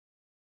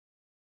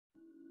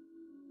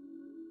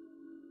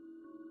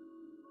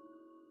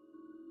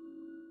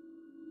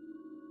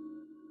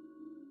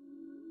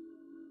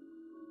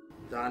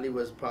Dondi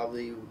was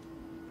probably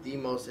the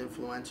most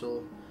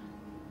influential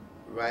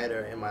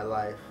writer in my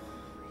life.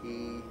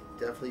 He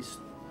definitely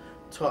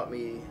taught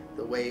me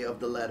the way of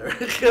the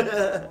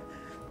letter.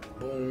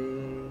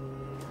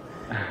 Boom.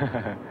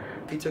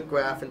 He took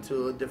graph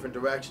into different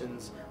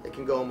directions. It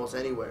can go almost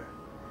anywhere.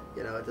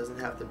 You know, it doesn't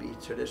have to be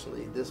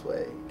traditionally this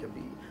way. It can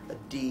be a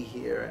D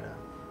here and a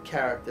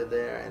character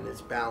there, and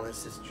it's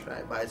balanced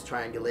by its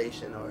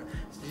triangulation, or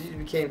it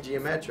became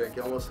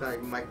geometric, almost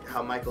like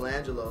how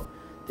Michelangelo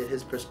did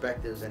his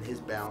perspectives and his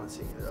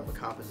balancing of a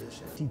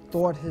composition. He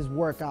thought his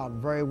work out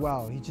very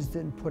well. He just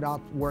didn't put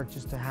out work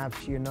just to have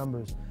sheer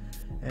numbers.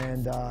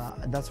 And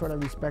that's what I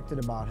respected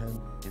about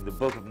him. In the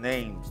book of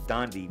names,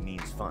 Dondi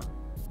means fun.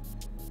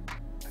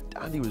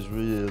 Dondi was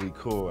really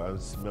cool. I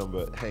just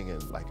remember hanging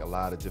like a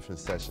lot of different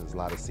sessions, a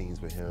lot of scenes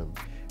with him.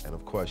 And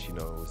of course, you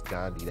know, it was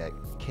Dondi that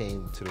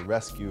came to the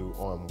rescue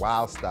on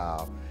Wild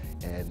Style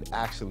and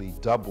actually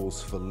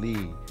doubles for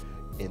Lee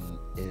in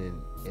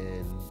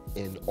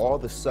all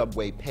the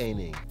subway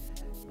painting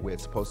where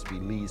it's supposed to be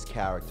Lee's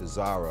character,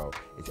 Zorro.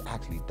 It's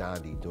actually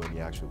Dondi doing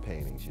the actual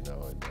paintings, you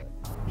know. And,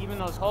 even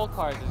those whole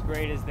cards, as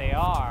great as they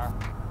are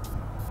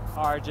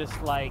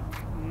just like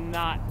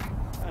not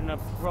an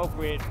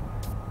appropriate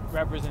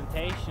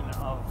representation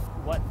of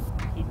what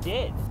he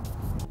did.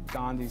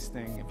 Dondi's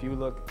thing, if you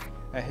look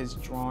at his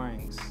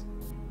drawings,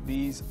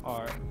 these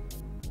are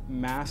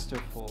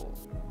masterful,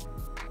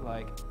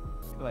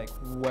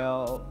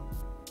 well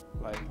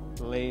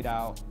laid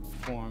out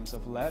forms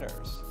of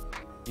letters,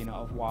 you know,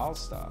 of Wild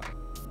Style.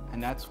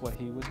 And that's what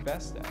he was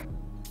best at.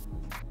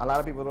 A lot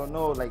of people don't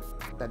know like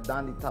that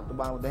Dondi top to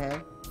bottom with the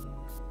hand.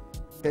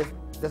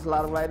 There's a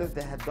lot of writers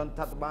that had done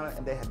top to bottom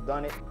and they had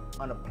done it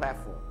on a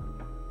platform.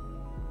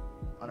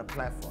 On a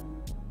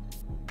platform.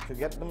 To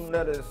get them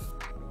letters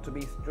to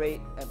be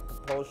straight and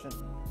proportioned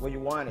where you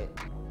want it.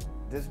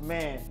 This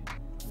man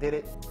did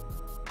it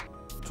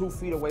 2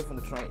 feet away from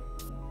the train.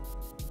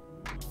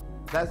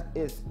 That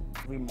is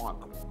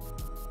remarkable.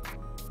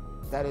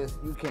 That is,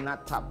 you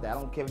cannot top that. I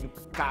don't care if you're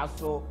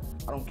Picasso,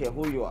 I don't care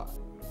who you are.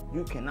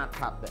 You cannot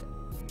top that.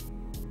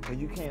 Because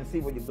you can't see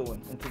what you're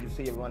doing until you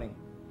see it running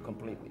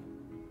completely.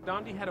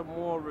 Dondi had a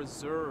more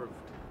reserved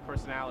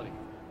personality,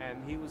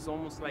 and he was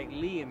almost like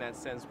Lee in that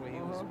sense, where he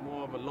was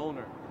more of a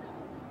loner.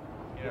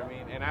 You know what I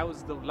mean? And I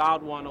was the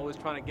loud one, always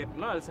trying to get,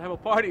 no, let's have a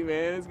party,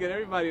 man. Let's get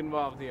everybody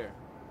involved here.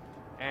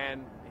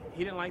 And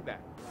he didn't like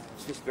that.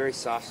 He's just very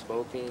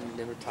soft-spoken,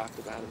 never talked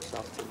about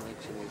himself too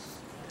much. And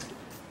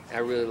I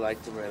really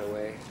liked him right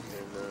away,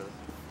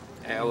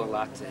 and I owe a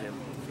lot to him,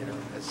 you know,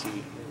 as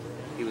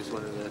he was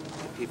one of the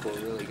people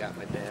who really got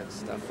my dad's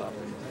stuff up.